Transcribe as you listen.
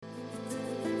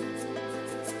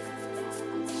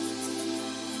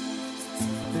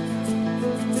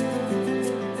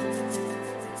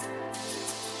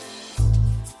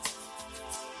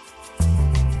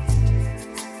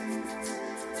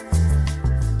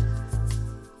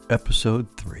Episode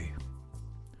 3.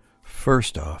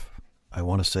 First off, I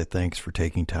want to say thanks for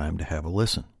taking time to have a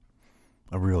listen.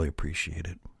 I really appreciate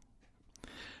it.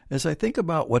 As I think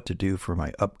about what to do for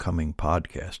my upcoming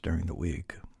podcast during the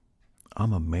week,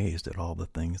 I'm amazed at all the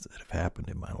things that have happened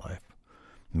in my life.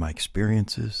 My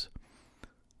experiences,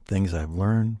 things I've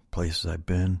learned, places I've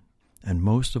been, and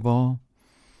most of all,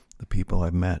 the people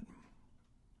I've met.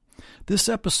 This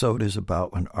episode is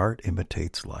about when art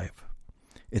imitates life.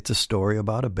 It's a story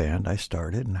about a band I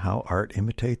started and how art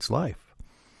imitates life.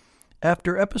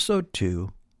 After episode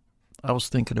 2, I was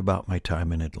thinking about my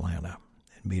time in Atlanta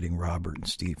and meeting Robert and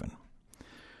Stephen.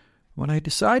 When I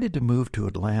decided to move to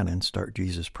Atlanta and start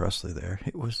Jesus Presley there,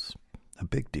 it was a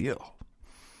big deal.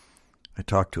 I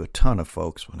talked to a ton of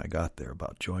folks when I got there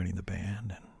about joining the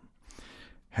band and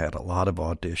had a lot of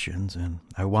auditions, and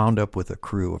I wound up with a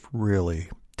crew of really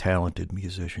talented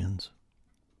musicians.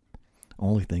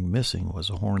 Only thing missing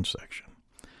was a horn section.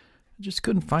 I just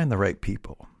couldn't find the right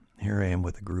people. Here I am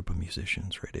with a group of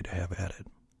musicians ready to have at it.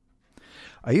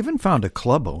 I even found a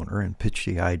club owner and pitched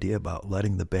the idea about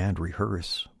letting the band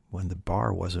rehearse when the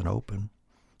bar wasn't open.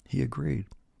 He agreed.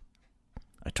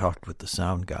 I talked with the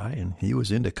sound guy, and he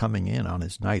was into coming in on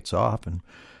his nights off and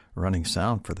running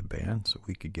sound for the band so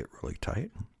we could get really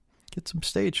tight and get some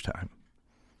stage time.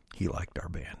 He liked our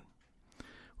band.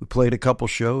 We played a couple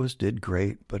shows, did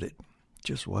great, but it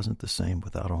just wasn't the same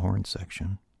without a horn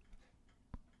section.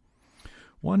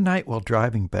 One night while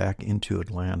driving back into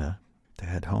Atlanta to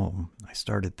head home, I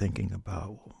started thinking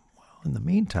about, in the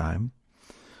meantime,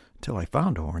 until I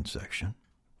found a horn section,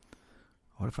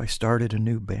 what if I started a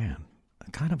new band, a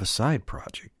kind of a side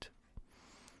project?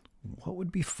 What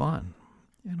would be fun?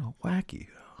 Wacky.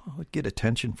 It would get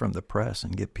attention from the press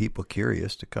and get people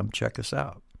curious to come check us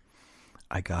out.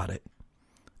 I got it.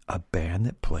 A band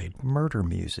that played murder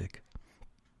music.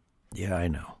 Yeah, I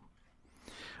know.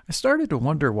 I started to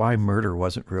wonder why murder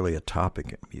wasn't really a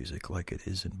topic in music like it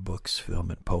is in books,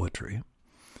 film, and poetry.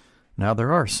 Now,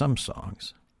 there are some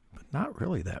songs, but not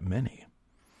really that many.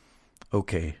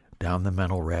 Okay, down the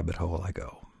mental rabbit hole I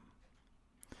go.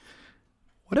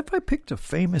 What if I picked a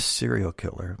famous serial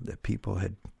killer that people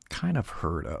had kind of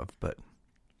heard of, but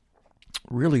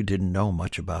really didn't know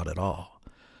much about at all?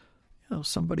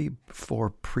 Somebody before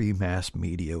pre-mass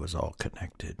media was all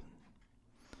connected.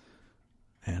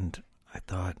 And I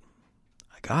thought,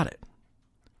 I got it.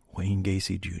 Wayne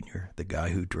Gacy Jr., the guy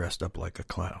who dressed up like a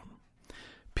clown.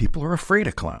 People are afraid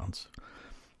of clowns.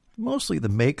 Mostly the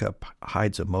makeup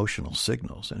hides emotional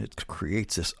signals, and it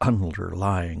creates this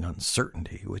underlying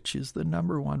uncertainty, which is the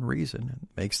number one reason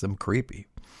it makes them creepy.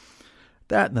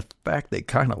 That and the fact they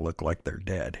kind of look like they're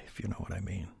dead, if you know what I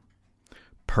mean.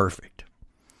 Perfect.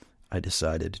 I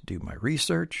decided to do my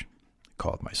research,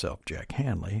 called myself Jack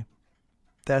Hanley.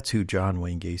 That's who John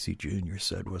Wayne Gacy Jr.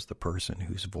 said was the person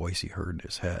whose voice he heard in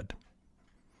his head.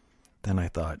 Then I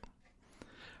thought,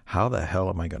 how the hell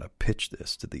am I going to pitch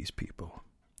this to these people?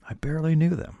 I barely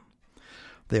knew them.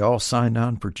 They all signed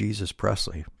on for Jesus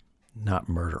Presley, not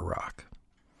murder rock.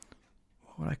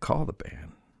 What would I call the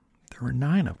band? There were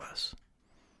 9 of us.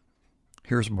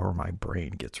 Here's where my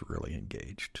brain gets really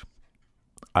engaged.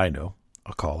 I know,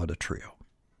 I'll call it a trio.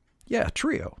 Yeah, a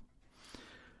trio.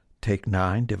 Take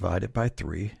 9 divided by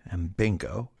 3, and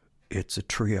bingo, it's a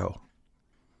trio.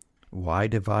 Why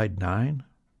divide 9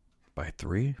 by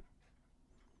 3?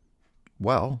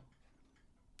 Well,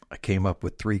 I came up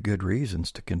with 3 good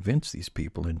reasons to convince these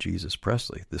people in Jesus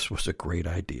Presley this was a great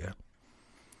idea.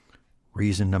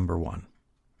 Reason number 1,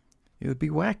 it would be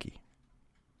wacky.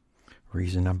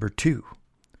 Reason number 2,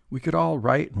 we could all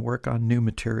write and work on new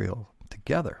material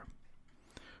together.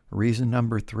 Reason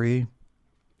number 3,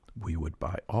 we would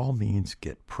by all means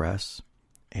get press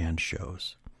and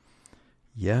shows.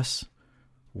 Yes,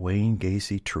 Wayne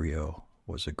Gacy Trio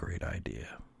was a great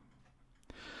idea.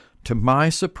 To my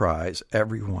surprise,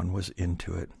 everyone was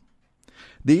into it.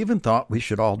 They even thought we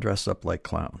should all dress up like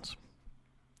clowns.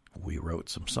 We wrote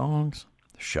some songs,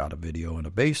 shot a video in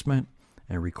a basement,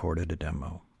 and recorded a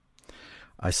demo.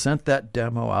 I sent that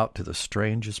demo out to the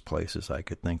strangest places I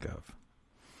could think of.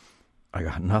 I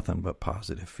got nothing but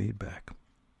positive feedback.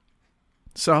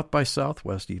 South by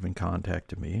Southwest even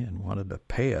contacted me and wanted to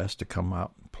pay us to come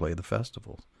out and play the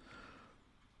festivals.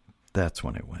 That's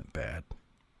when it went bad.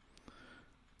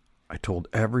 I told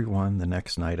everyone the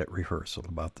next night at rehearsal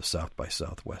about the South by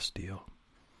Southwest deal.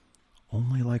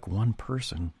 Only like one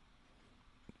person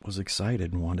was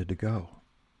excited and wanted to go.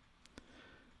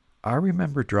 I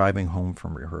remember driving home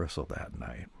from rehearsal that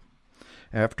night,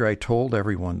 after I told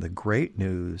everyone the great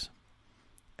news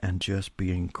and just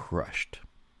being crushed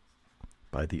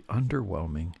by the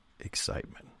underwhelming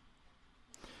excitement.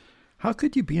 How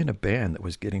could you be in a band that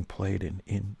was getting played in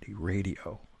indie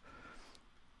radio?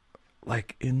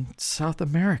 Like in South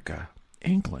America,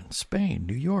 England, Spain,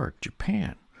 New York,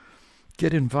 Japan.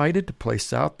 Get invited to play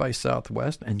South by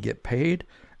Southwest and get paid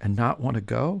and not want to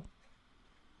go?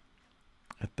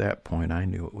 At that point, I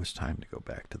knew it was time to go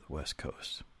back to the West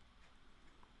Coast.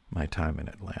 My time in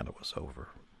Atlanta was over.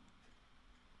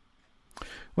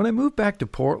 When I moved back to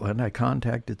Portland, I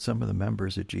contacted some of the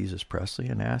members of Jesus Presley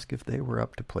and asked if they were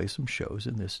up to play some shows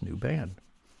in this new band.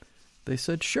 They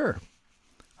said sure.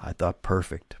 I thought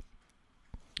perfect.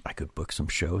 I could book some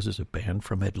shows as a band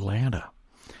from Atlanta.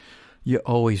 You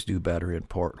always do better in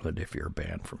Portland if you're a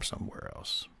band from somewhere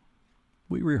else.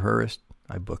 We rehearsed,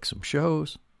 I booked some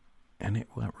shows, and it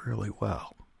went really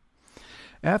well.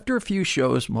 After a few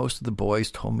shows, most of the boys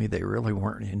told me they really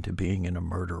weren't into being in a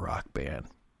murder rock band.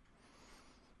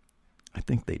 I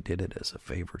think they did it as a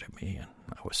favor to me, and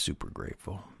I was super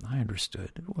grateful. I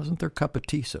understood. It wasn't their cup of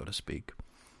tea, so to speak.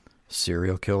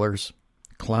 Serial killers,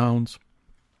 clowns,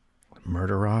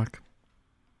 murder rock.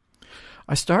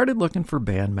 I started looking for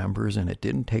band members, and it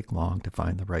didn't take long to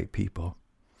find the right people.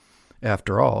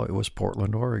 After all, it was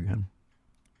Portland, Oregon.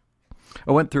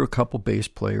 I went through a couple bass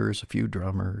players, a few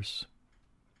drummers,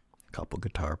 a couple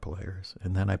guitar players,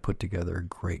 and then I put together a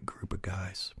great group of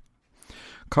guys.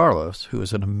 Carlos, who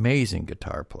is an amazing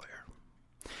guitar player.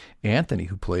 Anthony,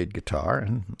 who played guitar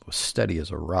and was steady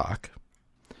as a rock.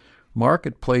 Mark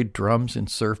had played drums in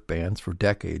surf bands for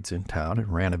decades in town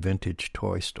and ran a vintage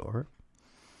toy store.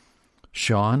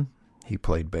 Sean, he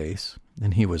played bass,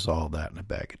 and he was all that in a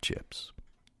bag of chips.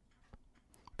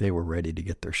 They were ready to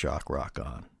get their shock rock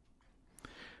on.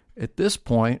 At this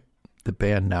point, the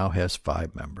band now has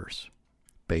 5 members,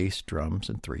 bass, drums,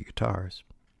 and 3 guitars.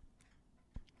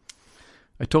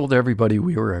 I told everybody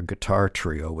we were a guitar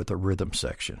trio with a rhythm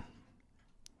section.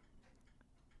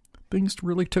 Things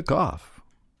really took off.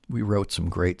 We wrote some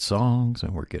great songs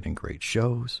and we're getting great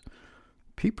shows.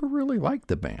 People really liked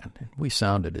the band, and we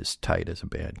sounded as tight as a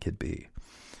band could be.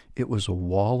 It was a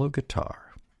wall of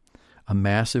guitar, a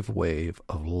massive wave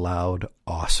of loud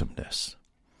awesomeness.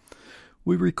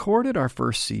 We recorded our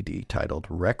first CD titled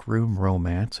Rec Room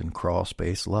Romance and Crawl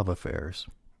Space Love Affairs.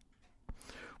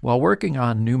 While working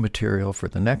on new material for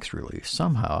the next release,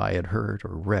 somehow I had heard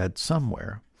or read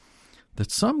somewhere that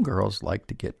some girls like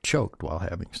to get choked while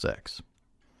having sex.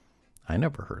 I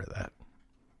never heard of that.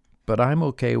 But I'm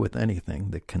okay with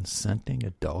anything that consenting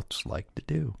adults like to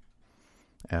do.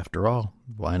 After all,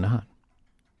 why not?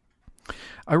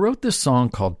 I wrote this song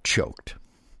called Choked.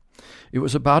 It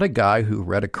was about a guy who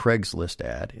read a Craigslist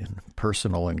ad in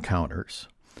Personal Encounters,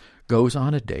 goes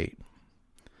on a date.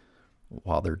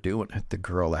 While they're doing it, the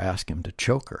girl asked him to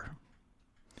choke her.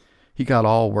 He got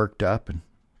all worked up and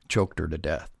choked her to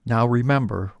death. Now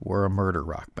remember, we're a murder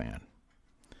rock band.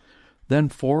 Then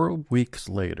 4 weeks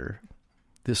later,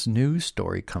 this news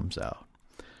story comes out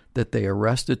that they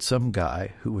arrested some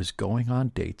guy who was going on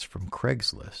dates from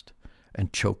Craigslist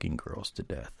and choking girls to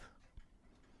death.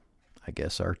 I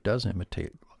guess art does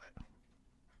imitate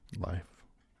life.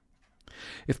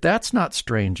 If that's not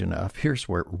strange enough, here's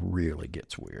where it really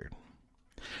gets weird.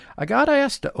 I got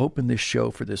asked to open this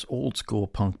show for this old school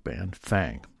punk band,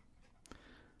 Fang.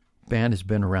 Band has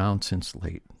been around since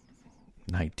late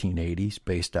 1980s,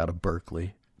 based out of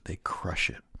Berkeley. They crush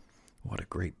it. What a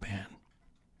great band.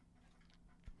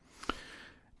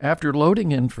 After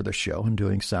loading in for the show and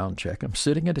doing sound check, I'm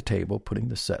sitting at a table putting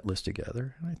the set list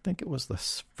together. And I think it was the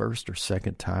first or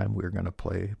second time we were going to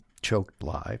play Choked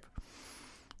live.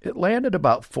 It landed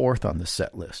about 4th on the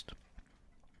set list.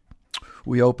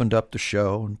 We opened up the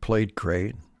show and played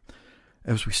great.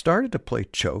 As we started to play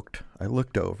Choked, I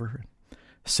looked over.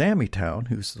 Sammy Town,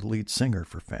 who's the lead singer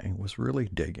for Fang, was really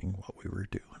digging what we were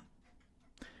doing.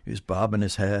 He was bobbing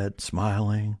his head,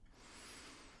 smiling.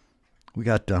 We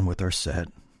got done with our set.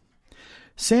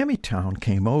 Sammy Town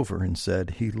came over and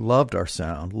said he loved our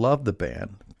sound, loved the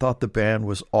band, thought the band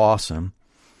was awesome,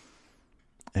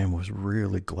 and was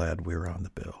really glad we were on the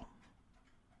bill.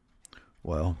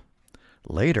 Well,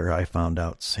 later I found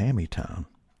out Sammy Town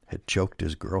had choked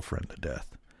his girlfriend to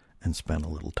death and spent a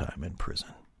little time in prison.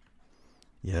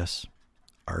 Yes,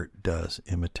 art does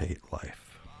imitate life.